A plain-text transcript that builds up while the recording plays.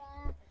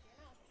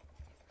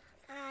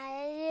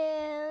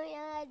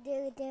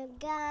with a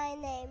guy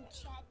named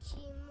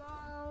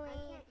Chachimori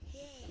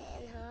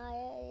and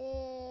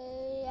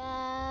Hallelujah.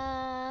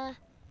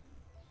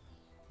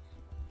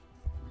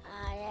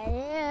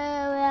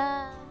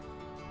 Hallelujah.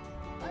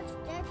 What's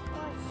that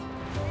voice?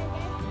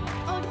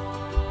 Oh.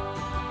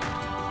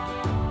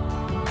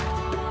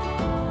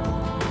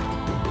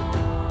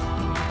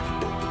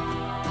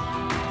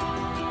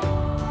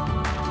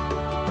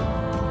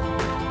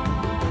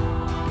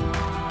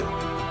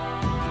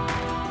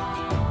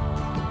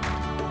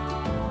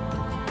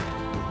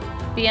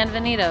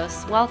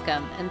 Bienvenidos,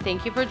 welcome, and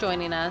thank you for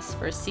joining us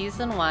for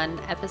Season 1,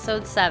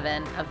 Episode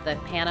 7 of the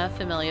Pana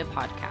Familia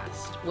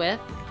podcast with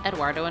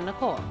Eduardo and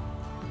Nicole,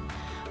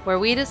 where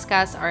we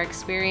discuss our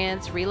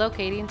experience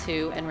relocating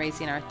to and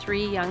raising our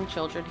 3 young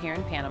children here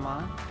in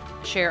Panama,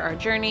 share our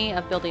journey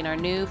of building our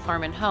new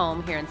farm and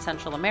home here in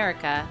Central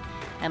America,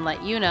 and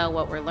let you know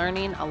what we're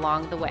learning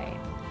along the way.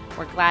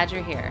 We're glad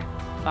you're here.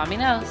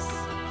 Vámonos!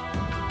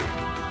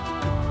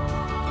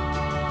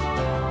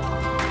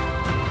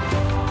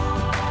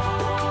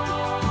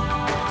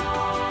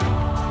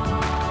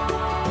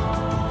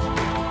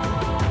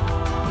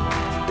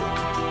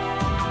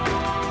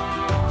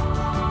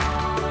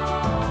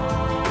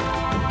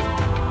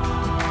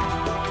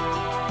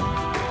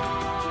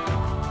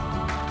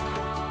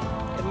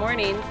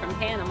 Morning from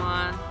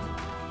Panama.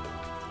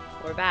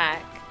 We're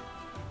back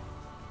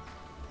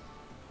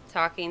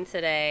talking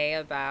today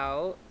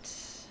about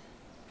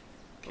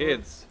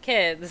kids.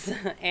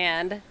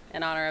 And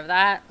in honor of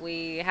that,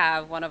 we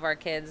have one of our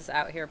kids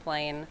out here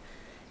playing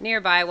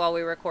nearby while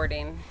we're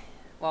recording.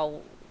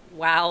 While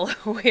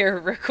we're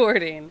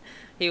recording,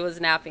 he was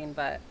napping,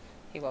 but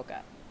he woke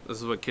up. This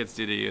is what kids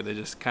do to you. They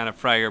just kind of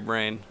fry your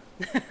brain.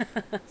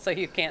 So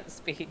you can't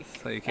speak.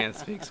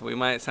 So we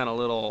might sound a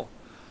little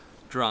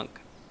drunk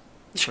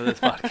for this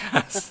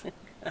podcast.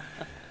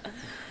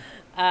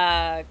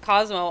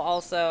 Cosmo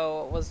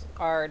also was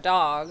our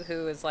dog,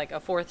 who is like a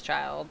 4th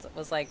child,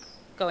 was like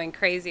going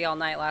crazy all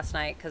night last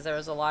night because there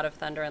was a lot of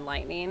thunder and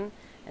lightning,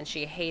 and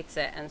she hates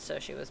it, and so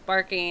she was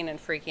barking and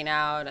freaking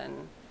out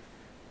and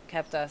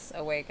kept us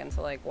awake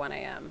until like 1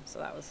 a.m. So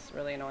that was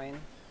really annoying.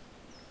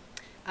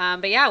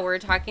 But yeah, we're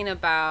talking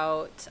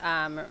about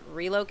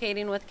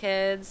relocating with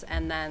kids,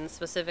 and then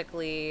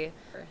specifically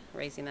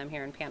raising them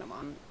here in Panama.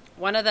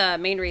 One of the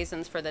main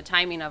reasons for the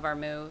timing of our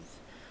move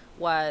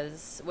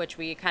was, which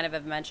we kind of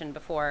have mentioned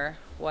before,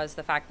 was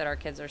the fact that our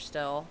kids are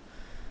still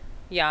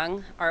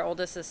young. Our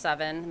oldest is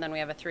 7, and then we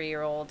have a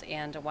 3-year-old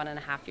and a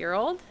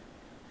 1.5-year-old.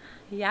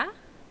 Yeah.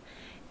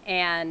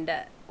 And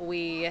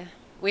we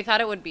thought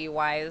it would be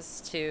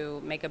wise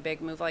to make a big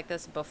move like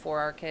this before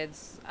our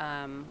kids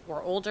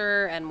were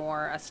older and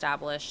more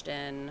established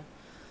in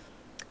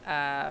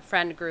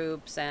friend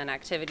groups and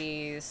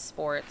activities,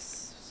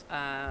 sports,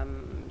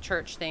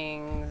 church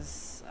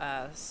things,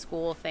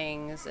 school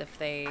things, if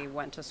they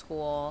went to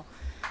school.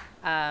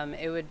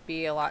 It would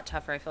be a lot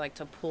tougher, I feel like,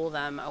 to pull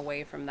them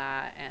away from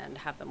that and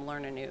have them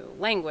learn a new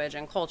language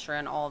and culture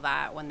and all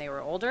that when they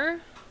were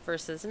older,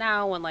 versus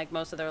now when like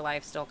most of their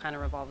life still kind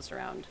of revolves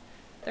around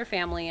their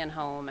family and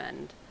home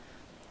and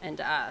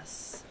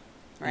us,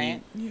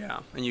 right? Yeah,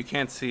 and you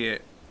can't see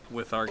it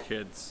with our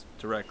kids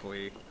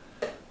directly.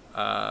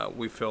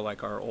 We feel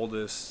like our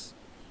oldest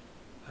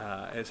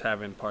is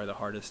having probably the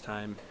hardest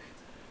time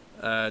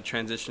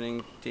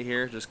transitioning to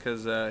here, just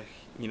because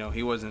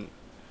he was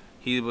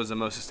the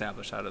most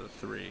established out of the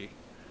 3,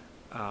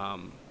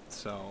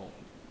 so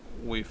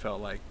we felt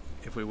like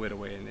if we would have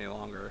waited any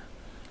longer,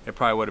 it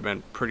probably would have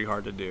been pretty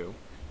hard to do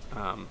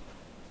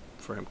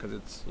for him, because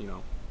it's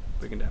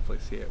we can definitely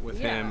see it with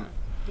him.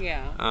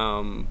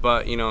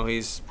 But he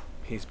has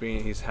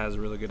a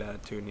really good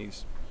attitude, and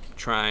he's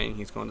trying,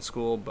 he's going to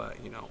school, but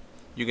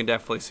you can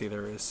definitely see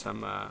there is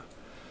some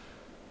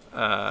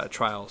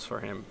trials for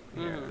him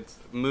here.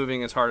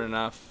 Moving is hard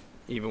enough,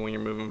 even when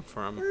you're moving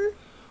from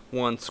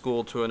one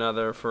school to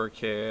another for a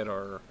kid,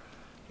 or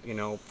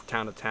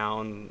town to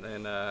town,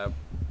 and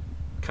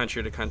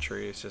country to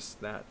country. It's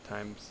just that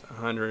times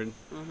 100.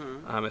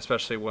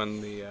 Especially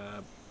when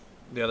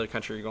the other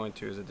country you're going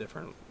to is a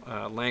different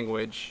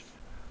language.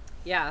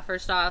 Yeah,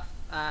 first off,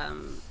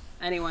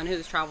 anyone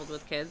who's traveled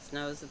with kids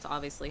knows it's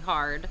obviously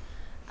hard,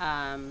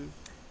 and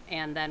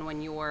then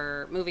when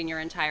you're moving your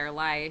entire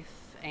life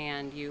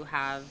and you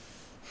have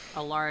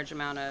a large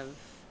amount of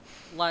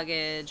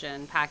luggage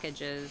and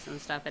packages and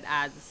stuff, it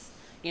adds,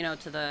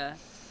 to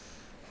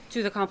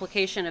the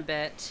complication a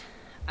bit.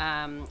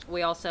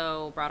 We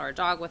also brought our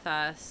dog with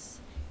us,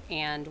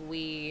 and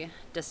we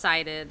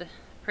decided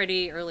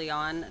pretty early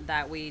on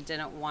that we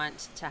didn't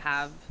want to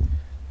have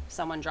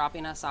someone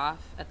dropping us off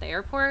at the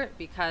airport,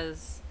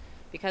 because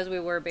we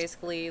were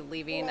basically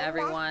leaving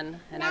everyone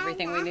and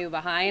everything we knew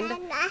behind.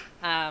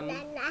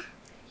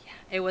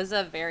 It was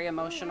a very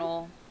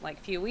emotional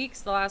few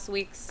weeks, the last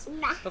weeks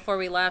before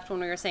we left, when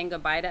we were saying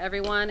goodbye to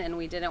everyone, and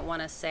we didn't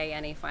want to say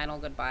any final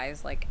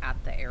goodbyes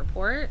at the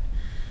airport.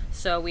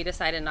 So we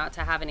decided not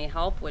to have any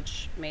help,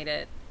 which made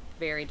it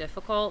very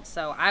difficult.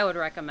 So I would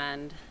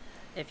recommend,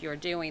 if you're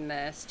doing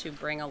this, to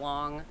bring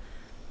along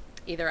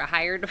either a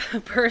hired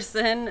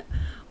person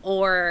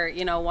or,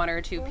 you know, one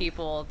or two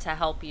people to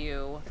help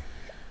you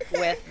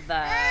with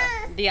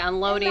the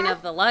unloading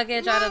of the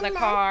luggage out of the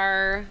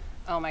car.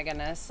 Oh my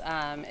goodness.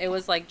 It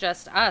was like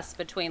just us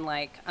between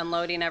like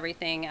unloading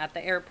everything at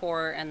the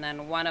airport, and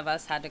then one of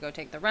us had to go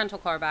take the rental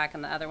car back,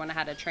 and the other one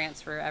had to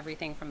transfer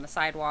everything from the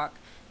sidewalk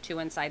to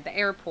inside the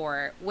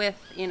airport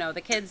with, you know,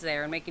 the kids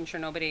there and making sure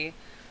nobody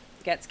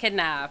gets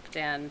kidnapped.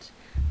 And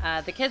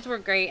the kids were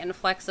great and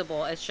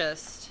flexible. It's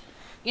just,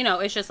 you know,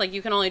 it's just like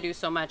you can only do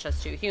so much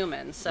as two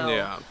humans. So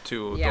yeah,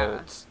 two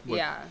adults.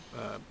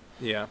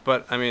 Yeah,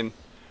 but I mean,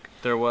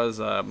 there was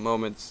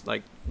moments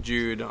like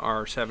Jude,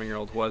 our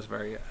 7-year-old, was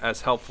very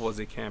as helpful as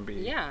he can be.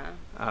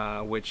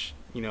 Yeah. Which,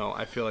 you know,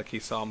 I feel like he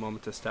saw a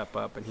moment to step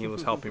up, and he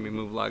was helping me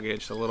move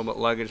luggage, a little bit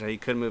luggage that he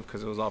could move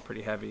because it was all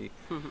pretty heavy.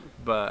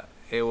 But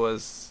it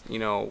was, you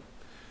know,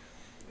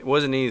 it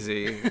wasn't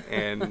easy,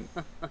 and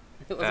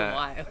it was a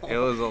while. It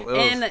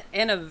was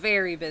in a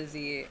very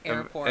busy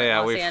airport,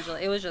 Los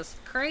Angeles. It was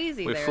just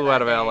crazy. We there flew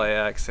out of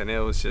LAX, and it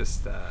was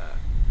just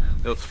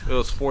it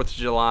was 4th of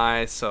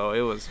July, so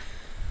it was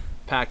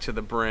packed to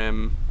the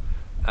brim,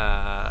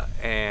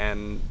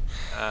 and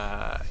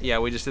yeah,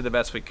 we just did the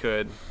best we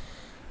could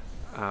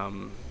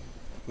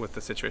with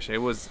the situation. It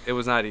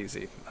was not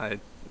easy. I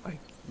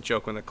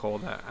joke with Nicole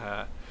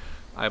that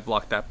I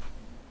blocked that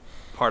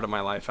part of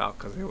my life out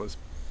because it was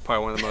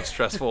probably one of the most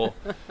stressful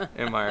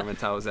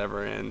environments I was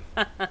ever in.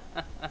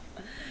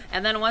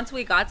 And then once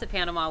we got to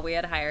Panama, we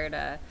had hired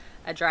a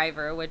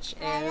driver, which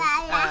is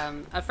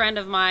a friend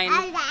of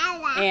mine.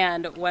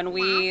 And when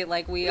we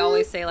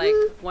always say, like,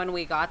 when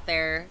we got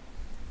there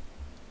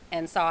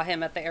and saw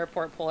him at the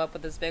airport pull up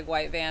with this big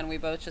white van, we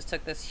both just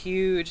took this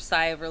huge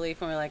sigh of relief,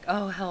 and we were like,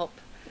 oh, help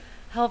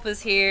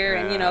is here.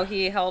 And, you know,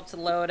 he helped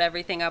load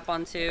everything up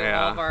onto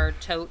all of our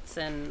totes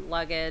and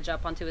luggage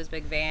up onto his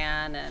big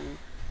van. And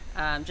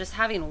just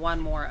having one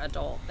more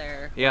adult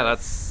there. Yeah,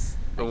 that's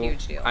a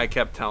huge deal. I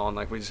kept telling,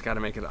 like, we just got to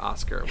make it an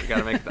Oscar. We got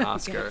to make it the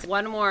Oscar.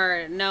 One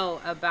more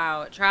note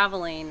about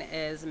traveling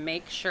is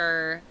make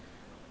sure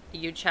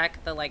you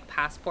check the, like,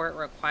 passport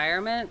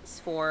requirements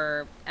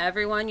for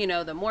everyone. You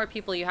know, the more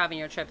people you have in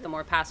your trip, the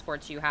more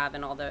passports you have,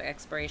 and all the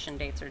expiration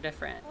dates are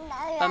different.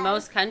 But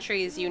most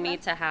countries, you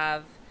need to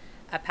have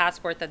a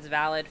passport that's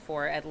valid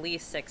for at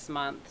least 6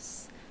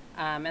 months.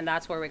 And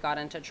that's where we got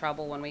into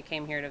trouble when we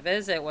came here to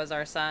visit. Was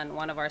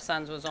one of our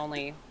sons was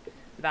only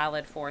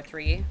valid for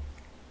 3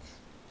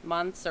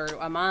 months or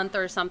a month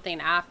or something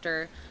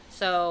after.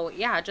 So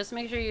yeah, just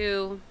make sure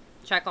you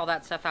check all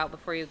that stuff out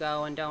before you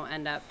go, and don't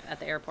end up at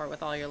the airport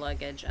with all your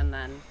luggage and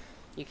then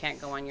you can't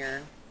go on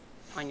your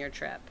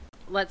trip.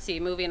 Let's see,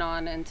 moving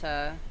on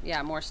into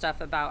more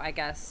stuff about, I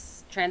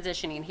guess,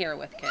 transitioning here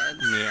with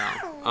kids.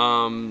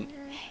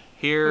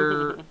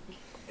 Here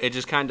it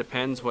just kind of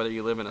depends whether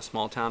you live in a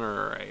small town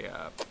or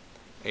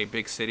a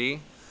big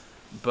city,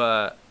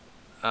 but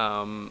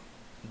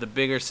the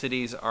bigger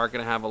cities are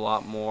going to have a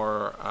lot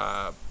more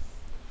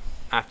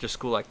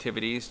after-school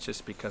activities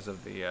just because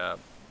of the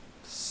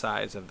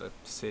size of the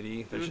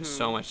city. There's just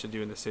so much to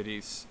do in the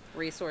cities.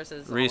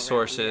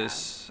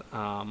 Resources.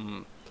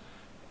 And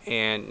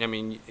I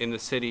mean, in the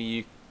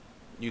city,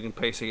 you can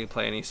basically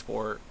play any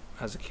sport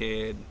as a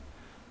kid.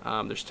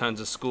 There's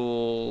tons of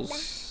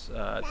schools,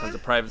 tons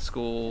of private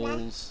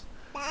schools.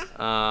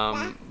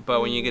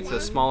 But when you get to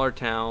the smaller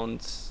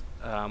towns,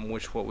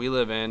 which what we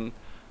live in,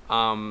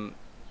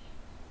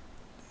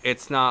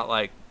 it's not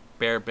like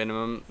bare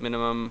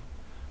minimum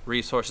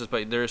resources,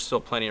 but there's still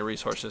plenty of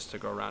resources to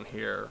go around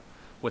here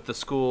with the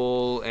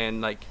school,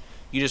 and like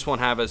you just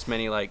won't have as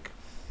many like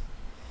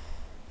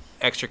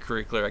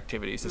extracurricular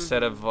activities.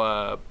 Instead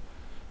of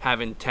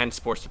having 10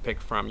 sports to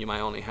pick from, you might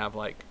only have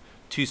like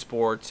 2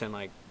 sports and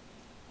like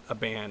a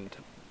band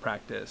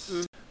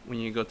practice. When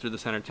you go through the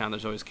center of town,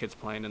 there's always kids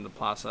playing in the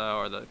plaza,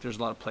 or there's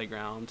a lot of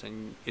playgrounds,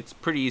 and it's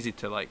pretty easy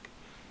to like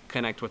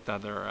connect with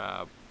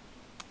other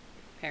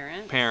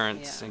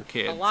parents and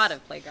kids. A lot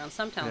of playgrounds.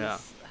 Some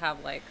towns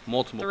have like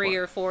multiple 3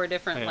 or 4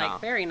 different like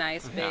very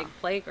nice big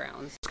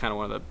playgrounds. It's kind of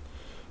one of the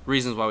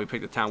reasons why we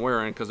picked the town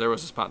we're in, because there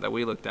was a spot that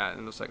we looked at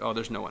and it was like, oh,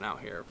 there's no one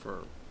out here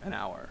for an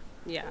hour.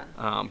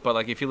 But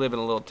like if you live in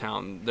a little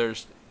town,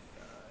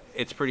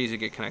 it's pretty easy to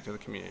get connected to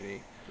the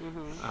community.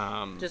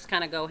 Just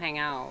kind of go hang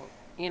out,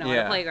 at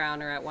a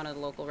playground or at one of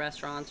the local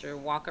restaurants, or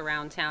walk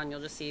around town.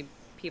 You'll just see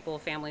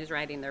families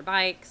riding their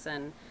bikes,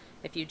 and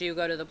if you do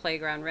go to the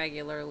playground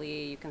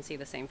regularly, you can see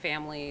the same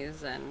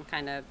families and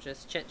kind of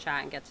just chit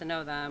chat and get to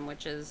know them,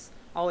 which is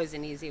always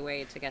an easy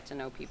way to get to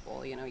know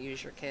people.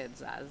 Use your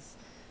kids as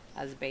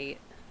bait.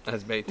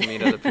 As bait to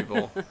meet other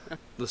people.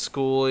 The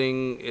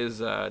schooling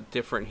is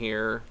different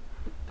here.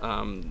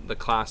 The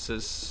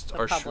classes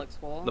are public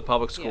school. The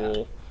public school.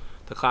 Yeah.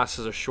 The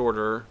classes are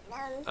shorter.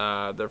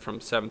 They're from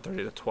 7:30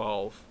 to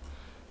 12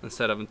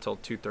 instead of until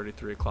 2:30,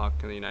 3 o'clock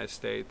in the United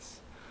States.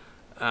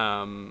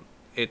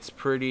 It's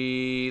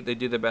pretty. They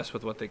do their best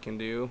with what they can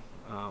do.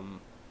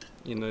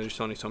 There's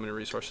only so many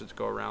resources to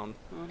go around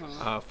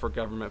for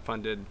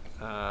government-funded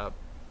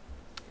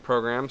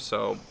programs.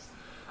 So,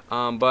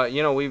 but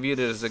we viewed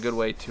it as a good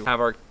way to have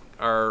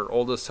our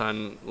oldest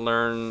son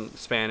learn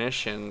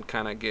Spanish and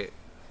kind of get,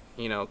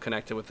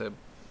 connected with the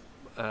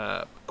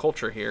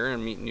culture here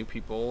and meet new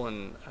people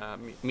and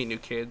meet new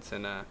kids.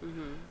 And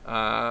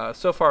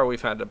so far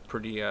we've had a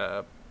pretty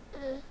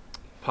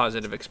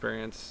positive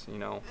experience.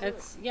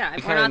 It's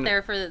if we're not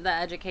there for the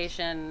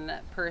education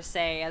per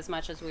se as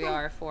much as we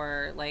are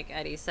for, like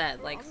Eddie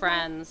said, like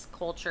friends,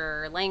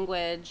 culture,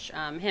 language,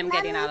 him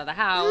getting out of the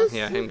house.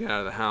 Yeah, him getting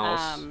out of the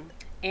house.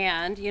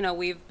 And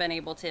we've been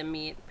able to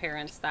meet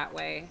parents that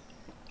way.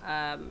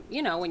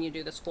 When you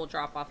do the school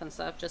drop off and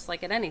stuff, just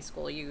like at any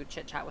school, you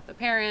chit chat with the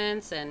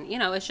parents, and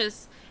it's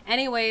just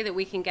any way that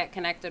we can get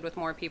connected with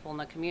more people in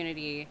the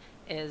community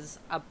is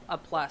a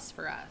plus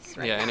for us.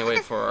 Right? Yeah, any way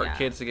for our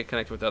kids to get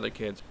connected with other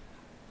kids.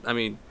 I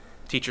mean,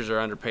 teachers are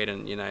underpaid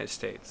in the United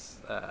States.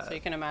 So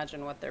you can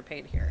imagine what they're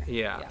paid here.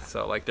 Yeah.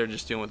 So like they're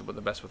just doing with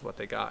the best with what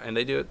they got, and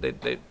they do they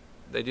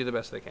do the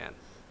best they can.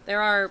 There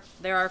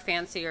are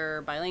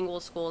fancier bilingual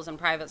schools and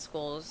private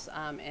schools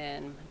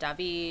in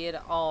David,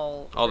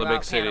 all the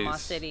big Panama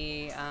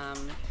cities. City.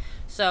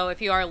 So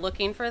if you are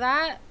looking for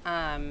that,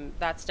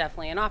 that's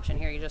definitely an option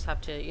here. You just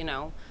have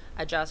to,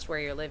 adjust where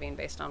you're living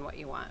based on what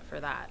you want for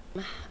that.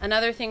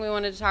 Another thing we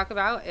wanted to talk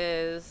about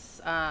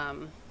is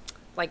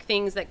like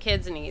things that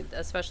kids need,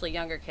 especially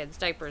younger kids: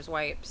 diapers,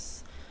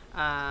 wipes,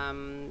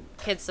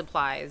 kids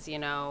supplies,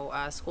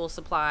 school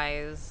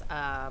supplies,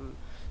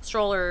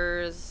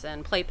 strollers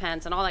and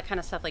playpens and all that kind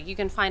of stuff. Like you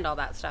can find all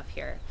that stuff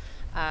here.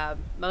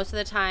 Most of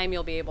the time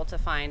you'll be able to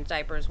find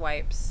diapers,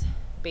 wipes,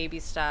 baby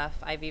stuff.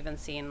 I've even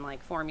seen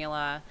like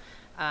formula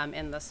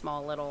in the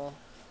small little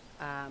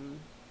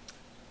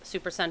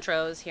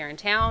Supercentros here in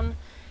town.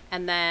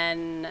 And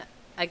then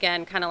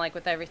again, kind of like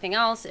with everything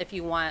else, if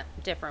you want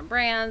different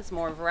brands,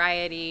 more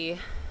variety,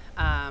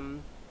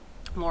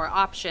 more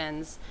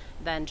options,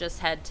 then just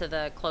head to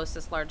the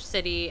closest large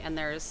city, and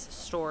there's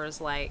stores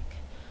like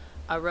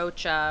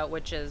Arocha,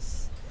 which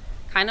is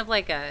kind of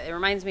like it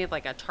reminds me of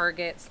like a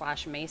Target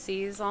 /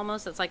 Macy's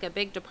almost. It's like a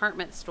big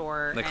department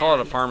store. They call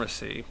it a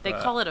pharmacy. They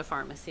call it a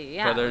pharmacy,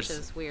 yeah, which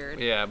is weird.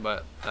 Yeah,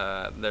 but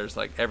there's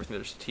like everything.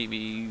 There's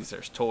TVs,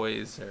 there's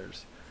toys,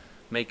 there's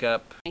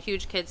makeup. A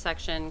huge kids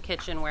section,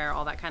 kitchenware,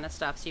 all that kind of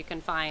stuff. So you can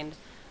find,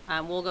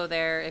 we'll go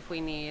there if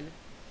we need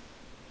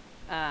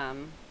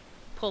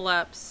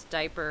pull-ups,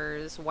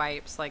 diapers,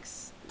 wipes, like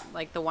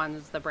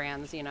the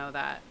brands,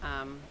 that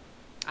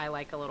I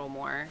like a little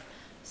more.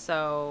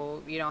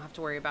 So you don't have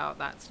to worry about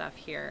that stuff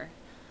here.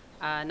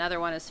 Another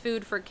one is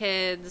food for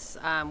kids.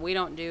 We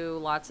don't do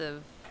lots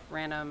of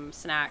random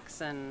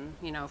snacks and,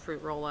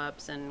 fruit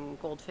roll-ups and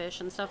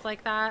goldfish and stuff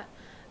like that.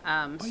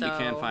 But you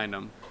can find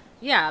them.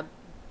 Yeah,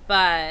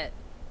 but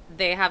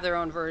they have their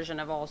own version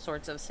of all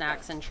sorts of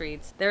snacks and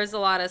treats. There's a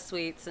lot of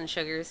sweets and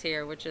sugars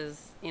here, which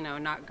is,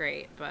 not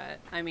great. But,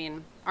 I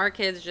mean, our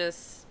kids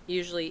just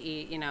usually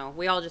eat,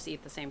 we all just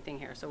eat the same thing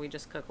here. So we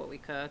just cook what we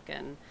cook.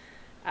 And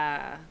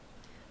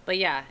but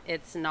yeah,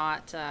 it's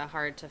not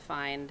hard to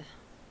find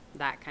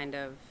that kind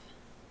of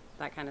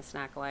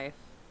snack life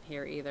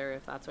here either,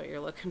 if that's what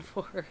you're looking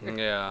for.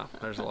 Yeah,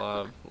 there's a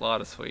lot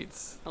of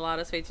sweets. A lot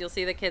of sweets. You'll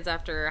see the kids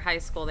after high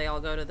school, they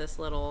all go to this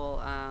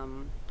little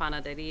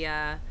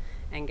panaderia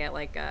and get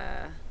like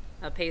a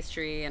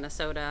pastry and a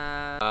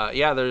soda.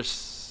 Yeah,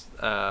 there's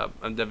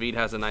David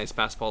has a nice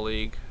basketball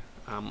league.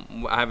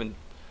 I haven't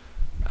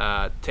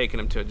taken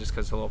him to it just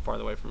because it's a little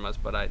farther away from us,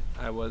 but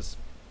I was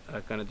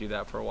going to do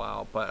that for a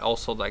while. But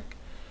also, like,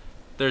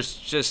 there's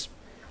just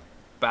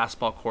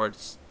basketball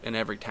courts in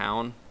every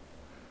town,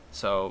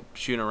 so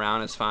shooting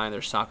around is fine.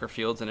 There's soccer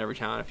fields in every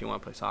town if you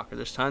want to play soccer.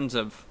 There's tons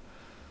of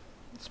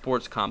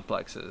sports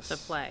complexes to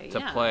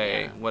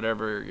play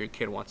whatever your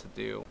kid wants to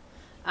do.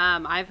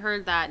 I've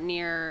heard that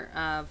near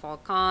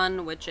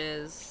Volcan, which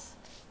is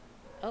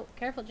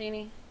careful,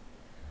 Jeannie,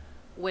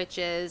 which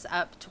is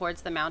up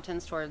towards the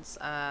mountains, towards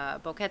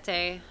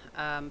Boquete,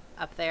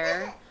 up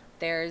there.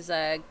 There's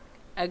a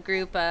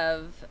group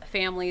of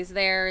families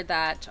there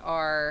that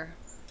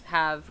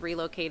have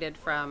relocated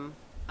from,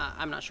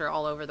 I'm not sure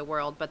all over the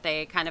world, but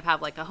they kind of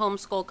have like a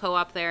homeschool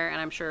co-op there, and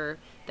I'm sure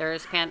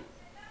there's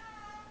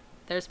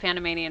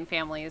Panamanian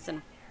families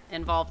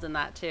involved in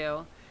that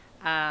too.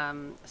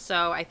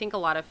 So I think a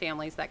lot of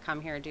families that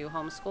come here do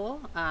homeschool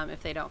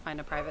if they don't find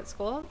a private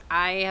school.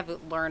 I have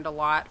learned a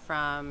lot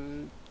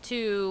from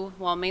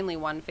mainly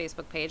one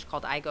Facebook page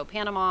called I Go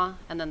Panama,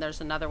 and then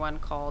there's another one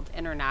called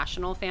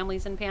International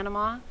Families in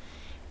Panama,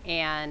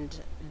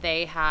 and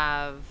they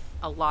have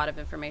a lot of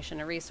information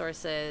and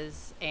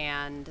resources,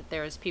 and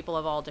there's people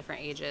of all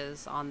different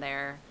ages on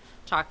there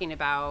talking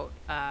about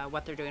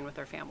what they're doing with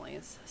their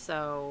families.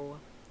 So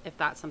if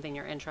that's something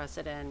you're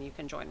interested in, you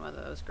can join one of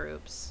those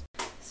groups.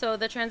 So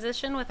the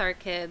transition with our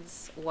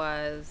kids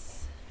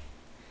was,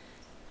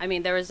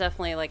 there was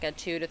definitely like a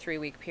 2 to 3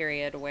 week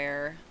period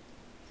where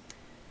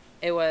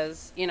it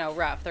was,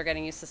 rough. They're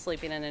getting used to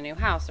sleeping in a new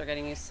house. They're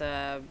getting used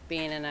to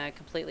being in a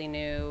completely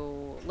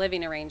new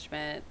living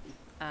arrangement.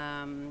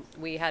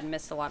 We had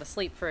missed a lot of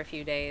sleep for a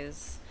few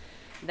days.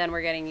 Then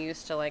we're getting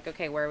used to like,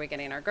 okay, where are we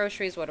getting our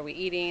groceries? What are we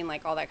eating?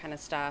 Like all that kind of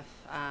stuff.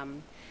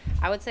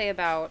 I would say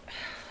about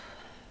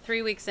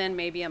 3 weeks in,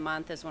 maybe a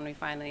month, is when we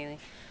finally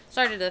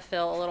started to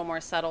feel a little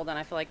more settled. And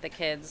I feel like the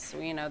kids,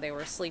 you know, they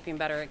were sleeping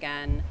better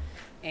again.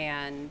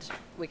 And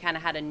we kind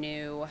of had a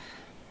new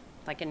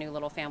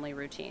little family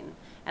routine.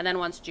 And then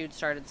once Jude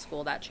started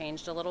school, that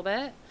changed a little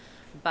bit.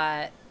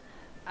 But,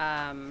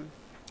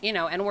 you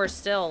know, and we're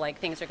still, like,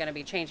 things are going to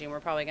be changing. We're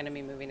probably going to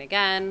be moving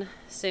again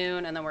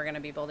soon, and then we're going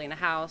to be building a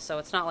house. So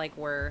it's not like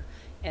we're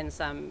in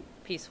some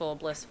peaceful,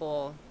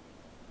 blissful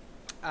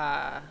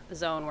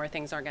zone where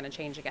things aren't going to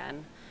change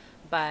again.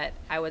 But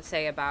I would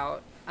say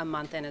about a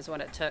month in is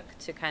what it took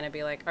to kind of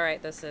be like, all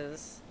right, this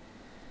is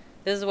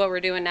what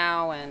we're doing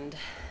now, and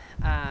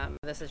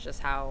this is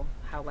just how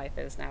life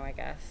is now, I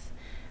guess.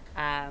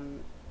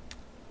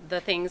 The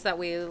things that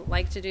we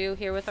like to do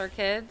here with our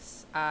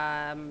kids,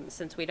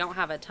 since we don't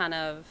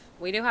have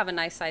we do have a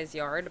nice sized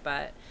yard,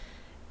 but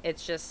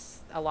it's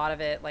just a lot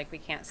of it, like, we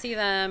can't see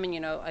them, and, you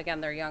know,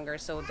 again, they're younger,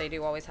 so they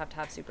do always have to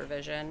have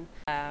supervision.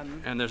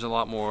 And there's a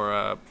lot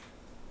more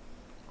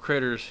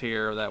critters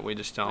here that we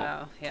just don't.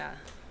 Oh,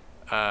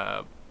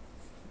 yeah.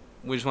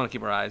 We just want to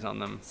keep our eyes on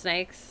them.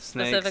 Snakes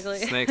specifically.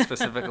 Snakes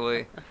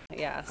specifically.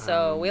 Yeah,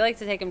 so we like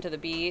to take them to the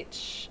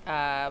beach.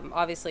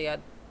 Obviously,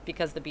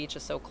 because the beach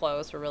is so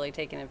close, we're really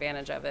taking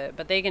advantage of it.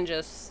 But they can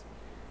just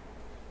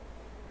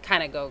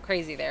kind of go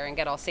crazy there and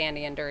get all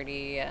sandy and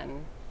dirty.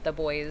 And the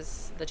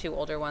boys, the two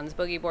older ones,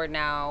 boogie board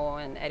now,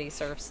 and Eddie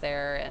surfs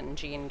there, and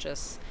Jean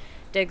just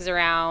digs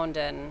around.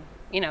 And,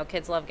 you know,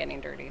 kids love getting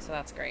dirty, so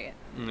that's great.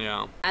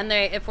 Yeah. And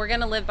if we're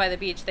going to live by the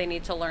beach, they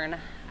need to learn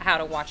how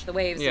to watch the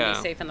waves and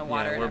be safe in the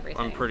water and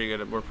everything.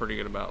 We're pretty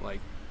good about, like,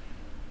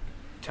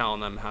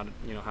 telling them how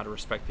to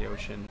respect the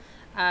ocean.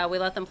 We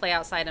let them play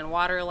outside in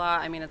water a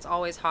lot. I mean, it's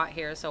always hot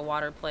here, so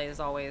water play is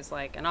always,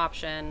 like, an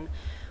option.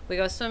 We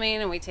go swimming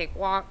and we take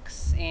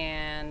walks,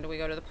 and we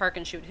go to the park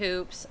and shoot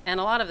hoops. And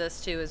a lot of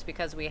this too is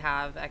because we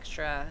have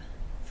extra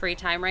free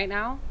time right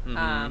now,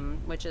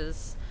 which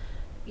is,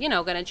 you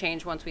know, going to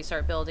change once we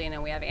start building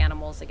and we have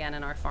animals again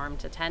in our farm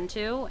to tend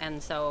to,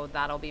 and so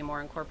that'll be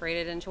more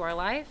incorporated into our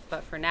life.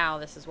 But for now,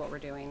 this is what we're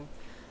doing.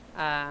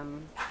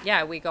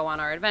 We go on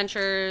our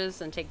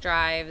adventures and take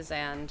drives,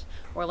 and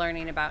we're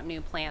learning about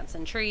new plants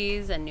and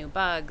trees and new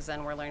bugs,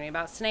 and we're learning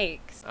about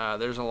snakes.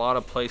 There's a lot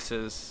of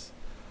places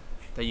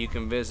that you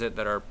can visit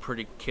that are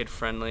pretty kid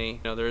friendly. You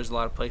know, there's a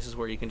lot of places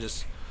where you can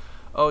just,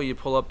 you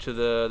pull up to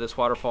this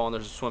waterfall and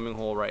there's a swimming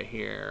hole right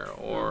here,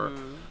 or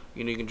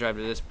you know, you can drive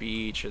to this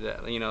beach, or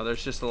that. You know,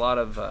 there's just a lot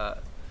of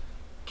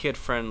kid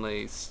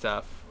friendly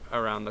stuff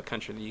around the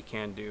country that you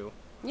can do.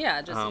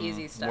 Yeah, just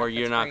easy stuff. Where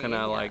you're not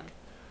gonna like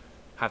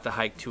have to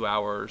hike 2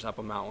 hours up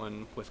a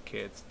mountain with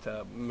kids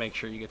to make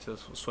sure you get to the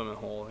swimming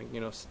hole.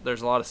 You know,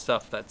 there's a lot of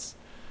stuff that's,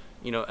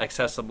 you know,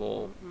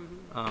 accessible,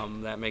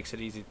 that makes it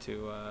easy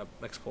to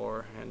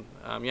explore.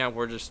 And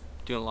we're just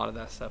doing a lot of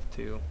that stuff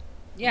too.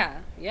 Yeah,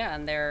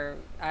 and they're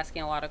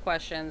asking a lot of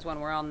questions when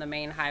we're on the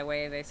main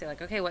highway. They say,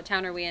 like, okay, what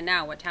town are we in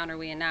now? What town are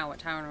we in now? What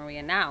town are we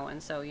in now?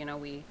 And so, you know,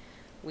 we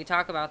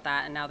talk about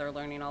that, and now they're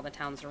learning all the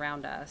towns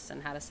around us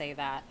and how to say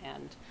that.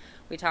 And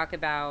we talk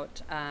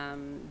about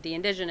the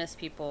indigenous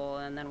people,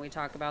 and then we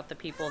talk about the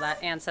people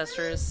that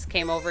ancestors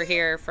came over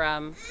here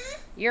from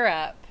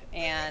Europe.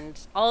 And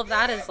all of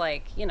that is,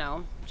 like, you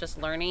know, just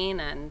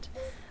learning and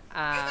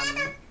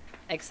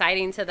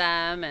exciting to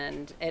them,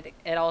 and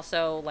it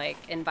also, like,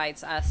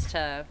 invites us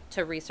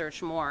to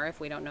research more if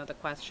we don't know the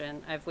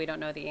question, if we don't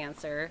know the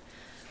answer.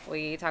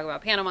 We talk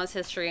about Panama's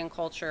history and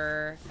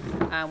culture.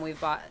 We've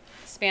bought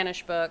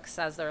Spanish books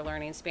as they're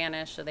learning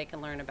Spanish, so they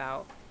can learn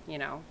about, you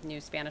know,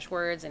 new Spanish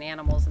words and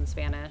animals in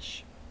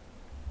Spanish.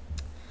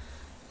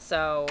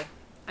 So,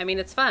 I mean,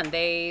 it's fun.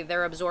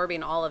 They're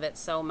absorbing all of it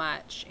so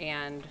much,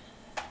 and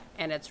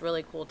it's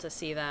really cool to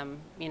see them,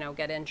 you know,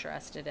 get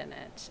interested in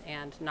it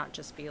and not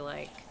just be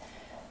like,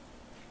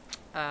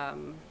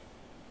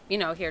 you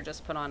know, here,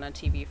 just put on a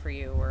TV for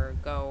you, or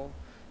go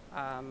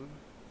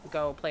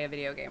play a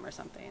video game or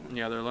something.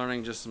 Yeah, they're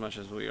learning just as much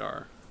as we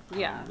are.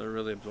 Yeah. They're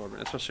really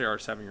absorbing, especially our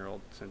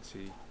 7-year-old, since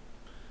he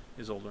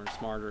is older and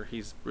smarter.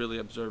 He's really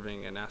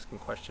observing and asking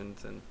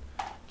questions and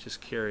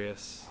just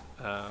curious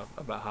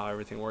about how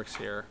everything works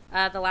here.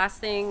 The last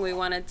thing we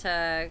wanted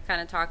to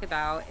kind of talk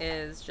about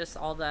is just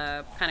all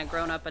the kind of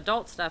grown-up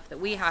adult stuff that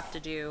we have to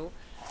do.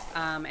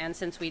 And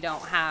since we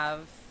don't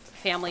have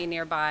family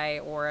nearby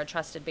or a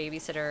trusted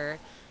babysitter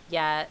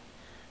yet,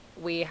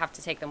 we have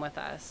to take them with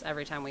us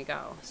every time we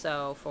go.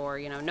 So for,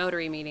 you know,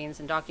 notary meetings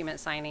and document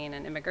signing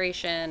and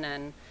immigration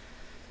and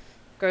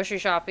grocery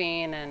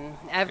shopping and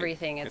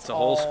everything, it's a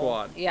whole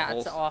squad. Yeah,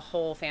 it's a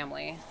whole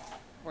family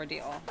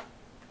ordeal.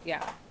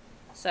 Yeah.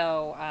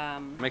 So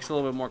makes it a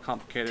little bit more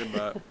complicated,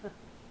 but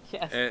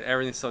yes,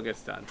 everything still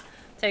gets done.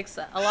 Takes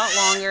a lot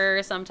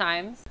longer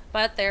sometimes,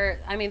 but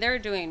they're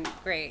doing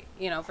great,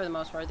 you know, for the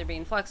most part. They're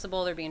being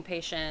flexible, they're being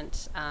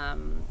patient. I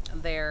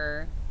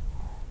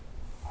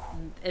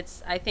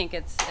think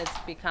it's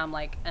become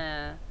like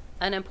an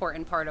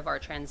important part of our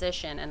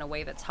transition, in a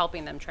way that's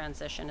helping them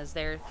transition, is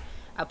they're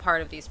a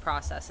part of these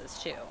processes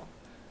too.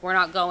 we're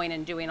not going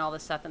and doing all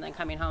this stuff and then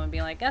coming home and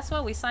being like, guess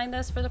what, we signed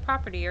this for the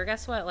property, or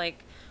guess what,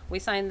 like, we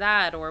signed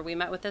that, or we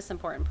met with this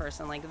important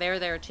person. Like, they're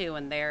there too,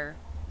 and they're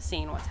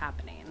seeing what's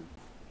happening.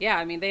 Yeah,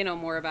 I mean, they know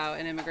more about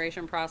an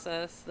immigration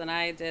process than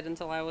I did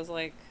until I was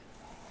like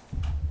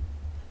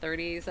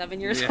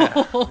 37 years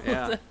old.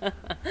 Yeah.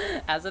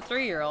 As a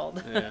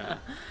 3-year-old.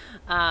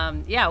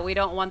 Yeah. We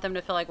don't want them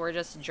to feel like we're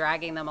just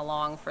dragging them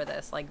along for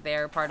this. Like,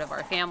 they're part of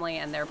our family,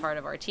 and they're part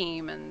of our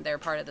team, and they're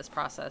part of this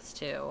process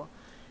too.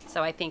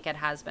 So I think it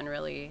has been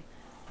really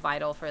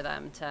vital for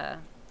them to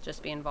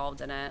just be involved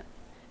in it.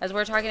 As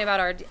we're talking about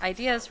our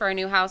ideas for our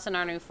new house and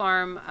our new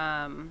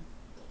farm,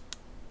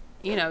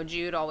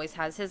 Jude always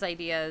has his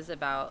ideas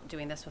about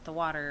doing this with the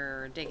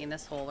water, or digging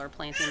this hole, or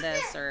planting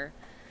this, or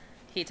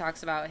he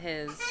talks about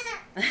his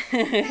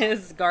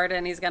his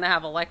garden. He's going to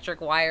have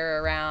electric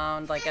wire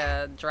around, like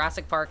a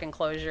Jurassic Park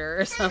enclosure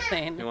or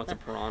something. He wants a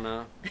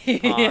piranha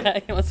pond. Yeah,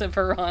 he wants a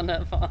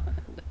piranha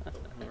pond.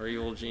 Or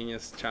evil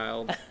genius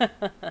child.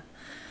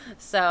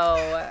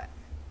 So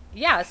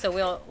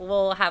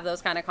we'll have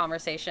those kind of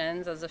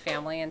conversations as a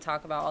family and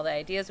talk about all the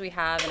ideas we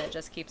have, and it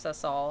just keeps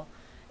us all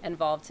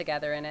involved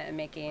together in it and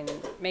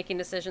making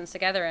decisions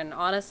together. And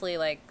honestly,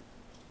 like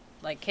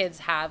kids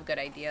have good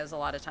ideas a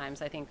lot of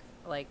times. I think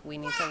like we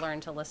need to learn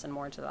to listen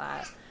more to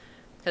that,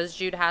 because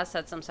Jude has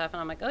said some stuff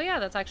and I'm like, oh yeah,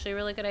 that's actually a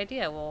really good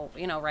idea. We'll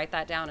write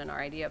that down in our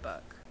idea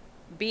book.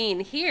 Being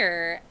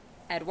here,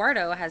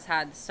 Eduardo has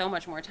had so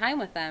much more time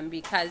with them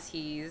because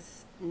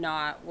he's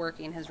not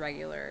working his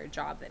regular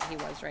job that he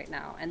was right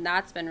now, and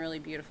that's been really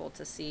beautiful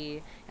to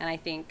see. And I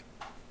think,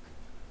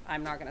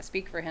 I'm not going to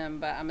speak for him,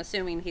 but I'm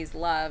assuming he's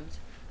loved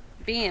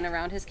being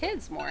around his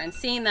kids more and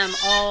seeing them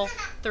all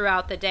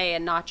throughout the day,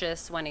 and not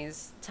just when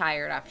he's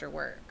tired after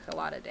work a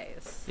lot of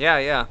days.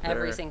 Yeah.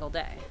 Every single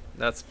day.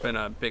 That's been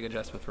a big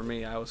adjustment for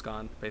me. I was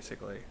gone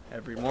basically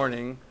every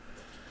morning.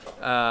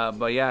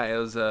 But yeah, it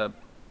was a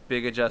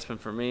big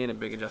adjustment for me and a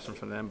big adjustment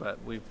for them, but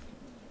we've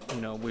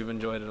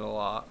enjoyed it a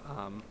lot.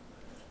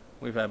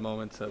 We've had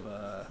moments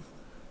of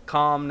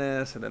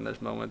calmness, and then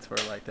there's moments where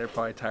like they're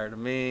probably tired of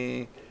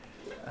me.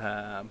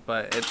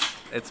 But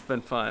it's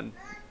been fun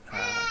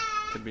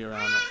to be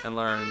around and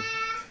learn.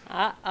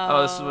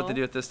 Oh, this is what they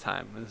do at this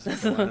time.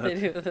 This is what they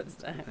do at this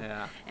time.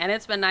 Yeah. And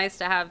it's been nice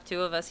to have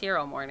two of us here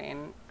all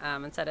morning,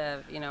 instead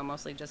of,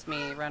 mostly just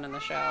me running the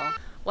show.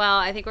 Well,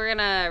 I think we're going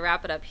to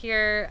wrap it up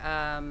here.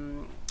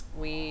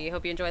 We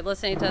hope you enjoyed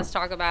listening to us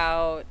talk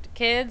about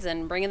kids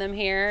and bringing them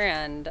here.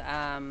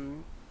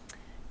 And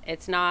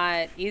it's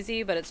not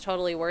easy, but it's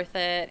totally worth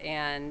it.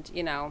 And,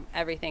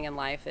 everything in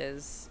life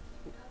is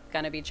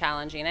going to be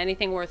challenging.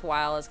 Anything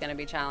worthwhile is going to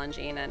be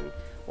challenging. And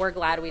we're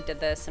glad we did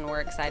this, and we're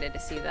excited to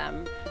see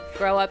them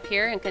grow up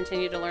here and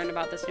continue to learn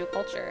about this new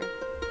culture.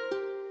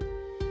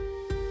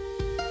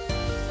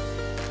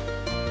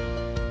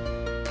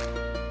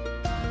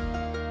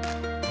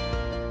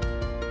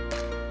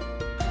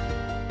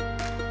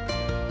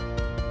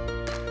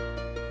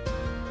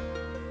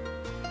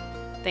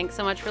 Thanks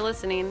so much for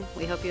listening.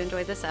 We hope you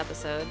enjoyed this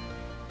episode,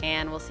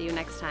 and we'll see you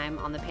next time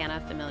on the Pana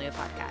Familia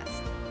podcast.